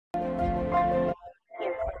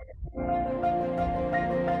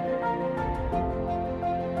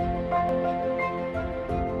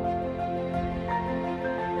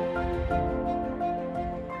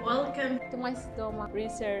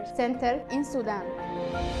Research Center in Sudan.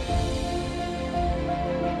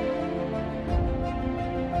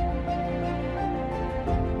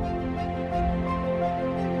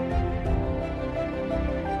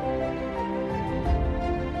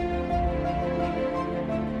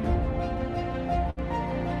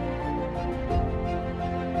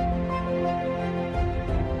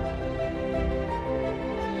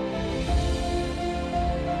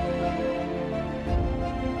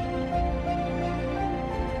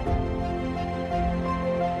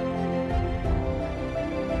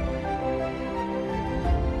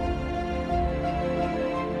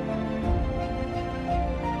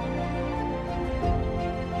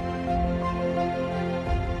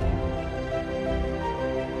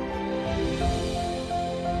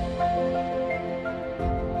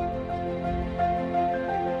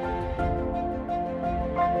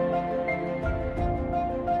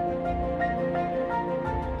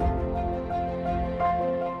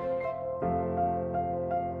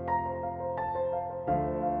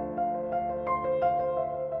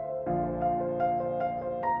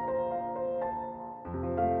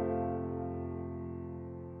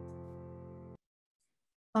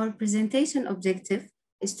 Our presentation objective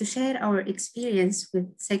is to share our experience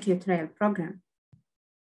with secuTrial program.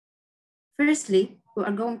 Firstly, we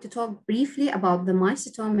are going to talk briefly about the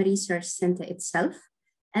Mycetoma Research Center itself,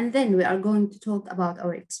 and then we are going to talk about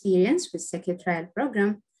our experience with secuTrial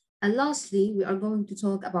program, and lastly, we are going to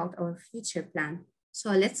talk about our future plan. So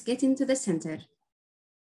let's get into the center.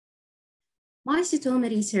 Mycetoma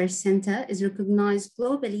Research Center is recognized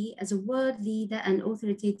globally as a world leader and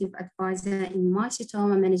authoritative advisor in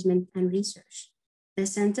mycetoma management and research. The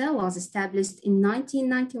center was established in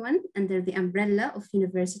 1991 under the umbrella of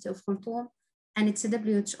University of Khartoum, and it's a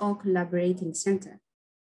WHO collaborating center.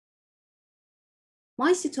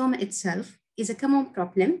 Mycetoma itself is a common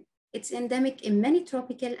problem. It's endemic in many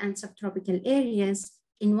tropical and subtropical areas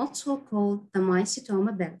in what's called the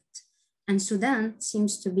mycetoma belt. And Sudan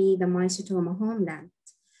seems to be the mycetoma homeland.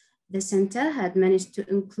 The center had managed to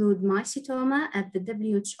include mycetoma at the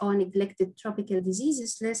WHO neglected tropical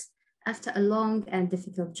diseases list after a long and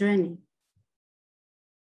difficult journey.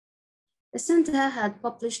 The center had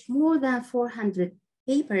published more than 400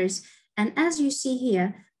 papers, and as you see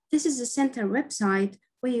here, this is the center website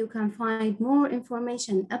where you can find more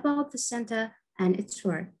information about the center and its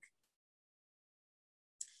work.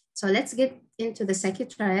 So let's get into the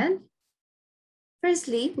secuTrial.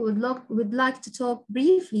 Firstly, we would like to talk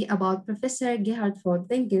briefly about Professor Gerhard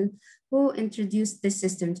Ford-Wengel, who introduced this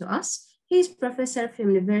system to us. He's professor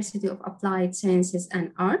from University of Applied Sciences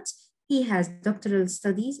and Arts. He has doctoral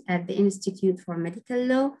studies at the Institute for Medical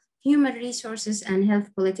Law, Human Resources and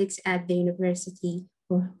Health Politics at the University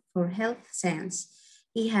for Health Science.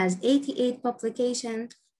 He has 88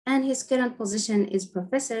 publications, and his current position is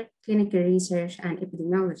Professor, Clinical Research and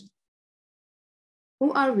Epidemiology.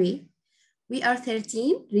 Who are we? We are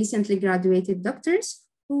 13 recently graduated doctors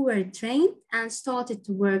who were trained and started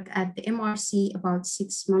to work at the MRC about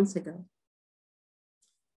 6 months ago.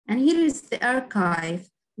 And here is the archive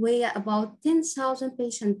where about 10,000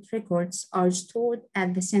 patient records are stored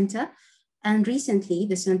at the center. And recently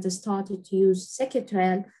the center started to use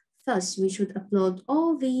secuTrial, thus we should upload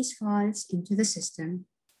all these files into the system.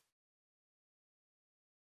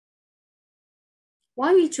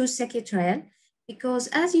 Why we choose secuTrial? Because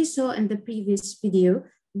as you saw in the previous video,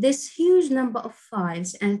 this huge number of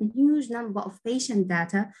files and huge number of patient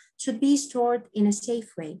data should be stored in a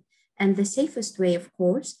safe way. And the safest way, of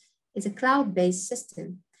course, is a cloud-based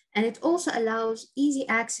system. And it also allows easy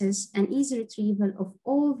access and easy retrieval of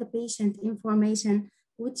all the patient information,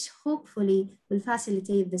 which hopefully will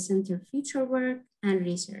facilitate the center's future work and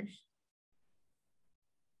research.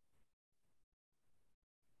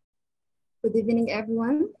 Good evening,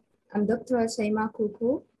 everyone. I'm Dr. Shaima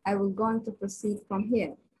Kuku. I will going to proceed from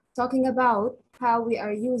here, talking about how we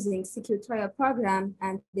are using secuTrial program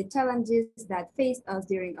and the challenges that faced us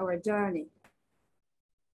during our journey.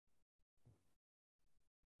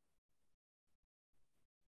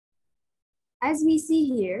 As we see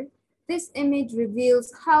here, this image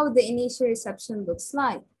reveals how the initial reception looks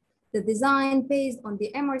like. The design based on the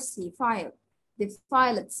MRC file. The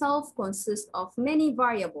file itself consists of many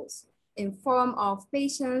variables in form of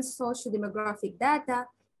patients' socio-demographic data,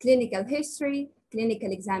 clinical history,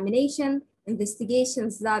 clinical examination,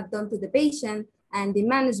 investigations lab done to the patient, and the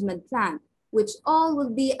management plan, which all will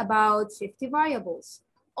be about 50 variables.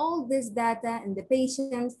 All this data in the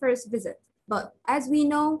patient's first visit. But as we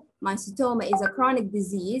know, mycetoma is a chronic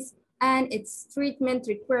disease and its treatment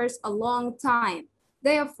requires a long time.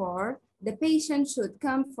 Therefore, the patient should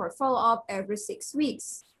come for follow-up every 6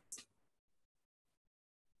 weeks.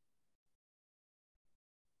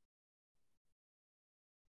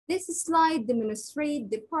 This slide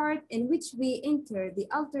demonstrates the part in which we enter the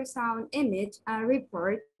ultrasound image and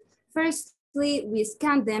report. Firstly, we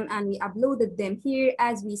scanned them and we uploaded them here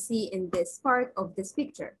as we see in this part of this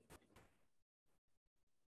picture.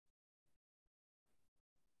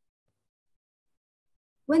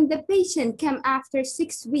 When the patient came after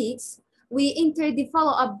 6 weeks, we enter the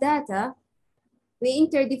follow-up data.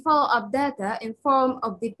 In form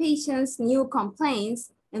of the patient's new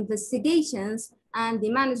complaints, investigations, and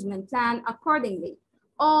the management plan accordingly.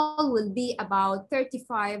 All will be about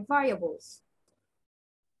 35 variables.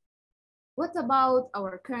 What about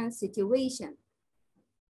our current situation?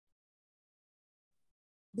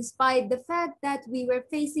 Despite the fact that we were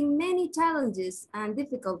facing many challenges and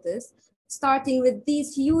difficulties, starting with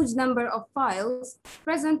this huge number of files,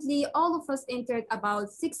 presently all of us entered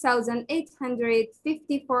about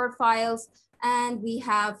 6,854 files, and we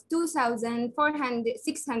have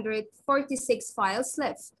 2,646 files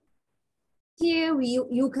left. Here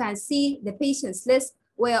you can see the patient's list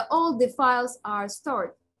where all the files are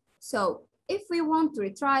stored. So if we want to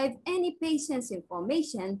retrieve any patient's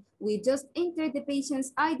information, we just enter the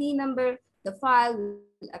patient's ID number, the file will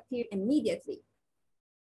appear immediately.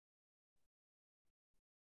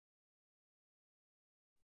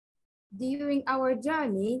 During our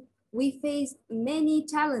journey, we faced many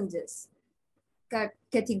challenges,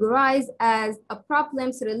 categorized as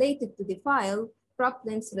problems related to the file,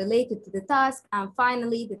 problems related to the task, and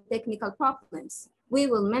finally the technical problems. We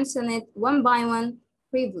will mention it one by one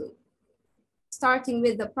briefly. Starting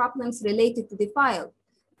with the problems related to the file,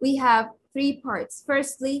 we have 3 parts.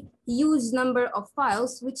 Firstly, huge number of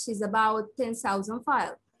files, which is about 10,000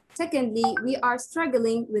 files. Secondly, we are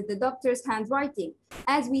struggling with the doctor's handwriting.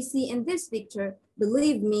 As we see in this picture,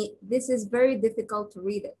 believe me, this is very difficult to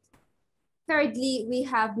read it. Thirdly, we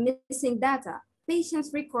have missing data.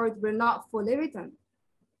 Patients' records were not fully written.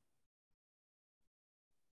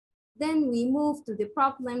 Then we move to the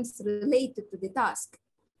problems related to the task.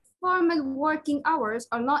 Formal working hours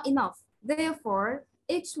are not enough. Therefore,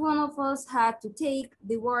 each one of us had to take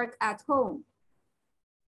the work at home.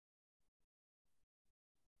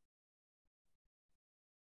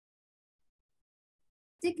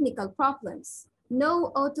 Technical problems.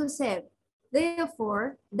 No autosave.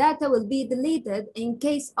 Therefore, data will be deleted in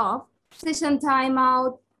case of session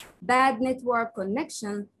timeout, bad network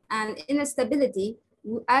connection, and instability.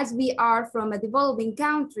 As we are from a developing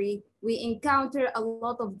country, we encounter a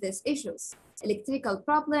lot of these issues, electrical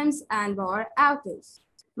problems and power outage.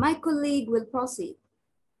 My colleague will proceed.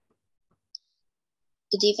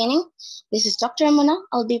 Good evening. This is Dr. Mona.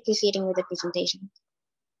 I'll be proceeding with the presentation.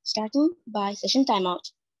 Starting by session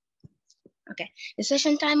timeout. Okay, the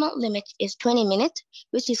session timeout limit is 20 minutes,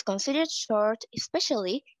 which is considered short,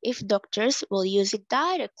 especially if doctors will use it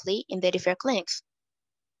directly in the referral clinics.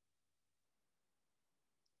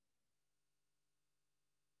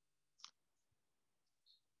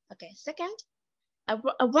 Okay, second,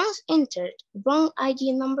 a once entered wrong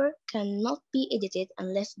ID number cannot be edited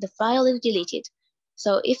unless the file is deleted.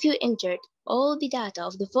 So if you entered all the data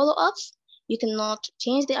of the follow-ups, you cannot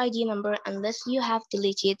change the ID number unless you have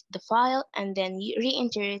deleted the file and then you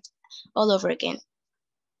re-enter it all over again.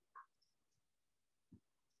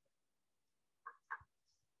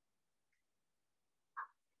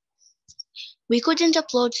 We couldn't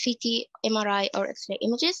upload CT, MRI, or X-ray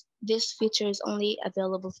images. This feature is only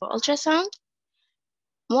available for ultrasound.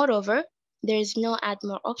 Moreover, there is no add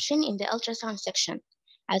more option in the ultrasound section.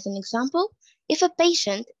 As an example, if a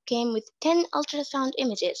patient came with 10 ultrasound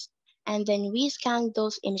images, and then we scanned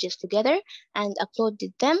those images together and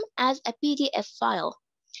uploaded them as a PDF file.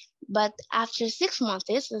 But after 6 months,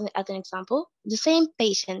 as an example, the same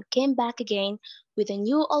patient came back again with a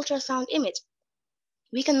new ultrasound image.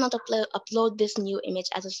 We cannot upload this new image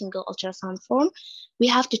as a single ultrasound form. We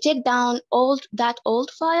have to take down that old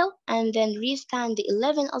file and then rescan the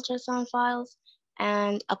 11 ultrasound files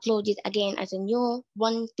and upload it again as a new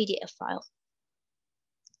one PDF file.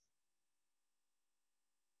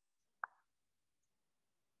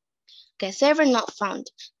 Okay, server not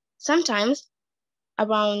found. Sometimes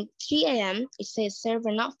around 3 a.m. it says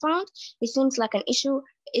server not found. It seems like an issue.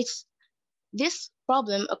 This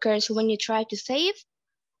problem occurs when you try to save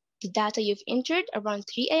the data you've entered around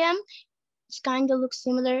 3 a.m. It kind of looks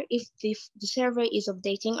similar if the server is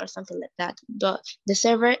updating or something like that. The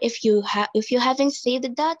server, if you haven't saved the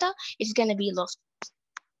data, it's gonna be lost.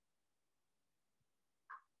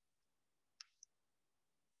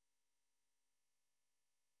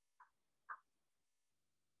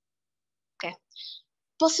 Okay.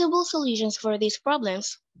 Possible solutions for these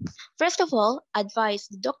problems. First of all, advise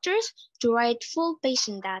the doctors to write full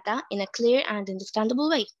patient data in a clear and understandable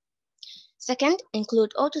way. Second,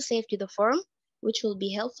 include autosave to the form, which will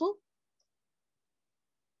be helpful.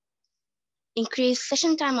 Increase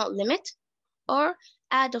session timeout limit, or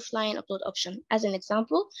add offline upload option. As an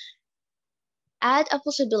example, add a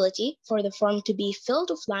possibility for the form to be filled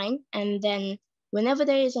offline, and then whenever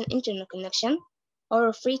there is an internet connection or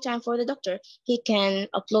a free time for the doctor, he can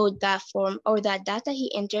upload that form or that data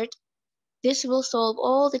he entered. This will solve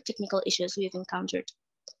all the technical issues we've encountered.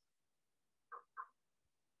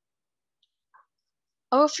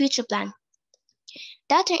 Our future plan.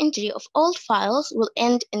 Data entry of old files will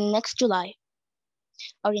end in next July.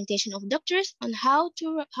 Orientation of doctors on how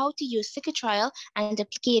to use secuTrial and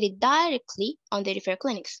apply it directly on the referral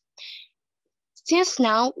clinics. Since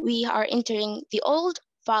now we are entering the old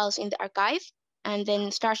files in the archive, and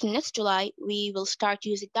then starting next July, we will start to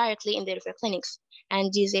use it directly in the referral clinics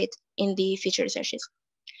and use it in the future researches.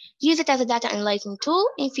 Use it as a data analyzing tool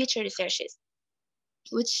in future researches,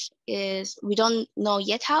 which is, we don't know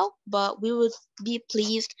yet how, but we would be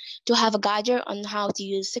pleased to have a guide on how to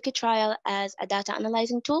use secuTrial as a data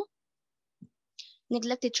analyzing tool.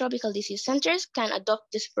 Neglected tropical disease centers can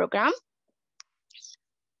adopt this program.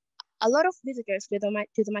 A lot of visitors to the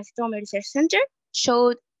Mycetoma Research Center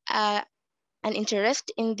showed an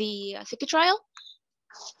interest in the secuTrial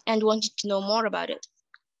and wanted to know more about it.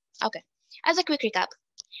 Okay, as a quick recap,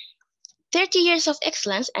 30 years of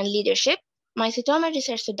excellence and leadership, Mycetoma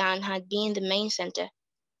Research Sudan had been the main center.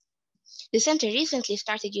 The center recently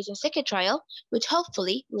started using secuTrial, which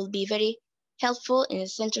hopefully will be very helpful in the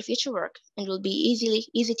center future work and will be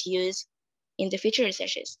easy to use in the future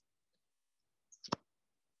researches.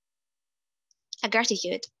 A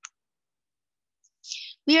gratitude.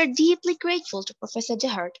 We are deeply grateful to Professor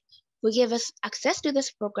Gerhard, who gave us access to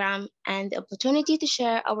this program and the opportunity to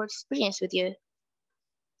share our experience with you.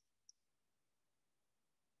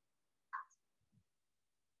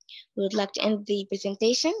 We would like to end the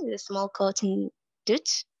presentation with a small quote in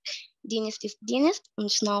Dutch. Dienst is dienst und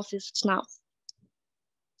Schnauf is Schnauf.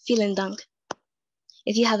 Vielen Dank.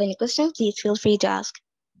 If you have any questions, please feel free to ask.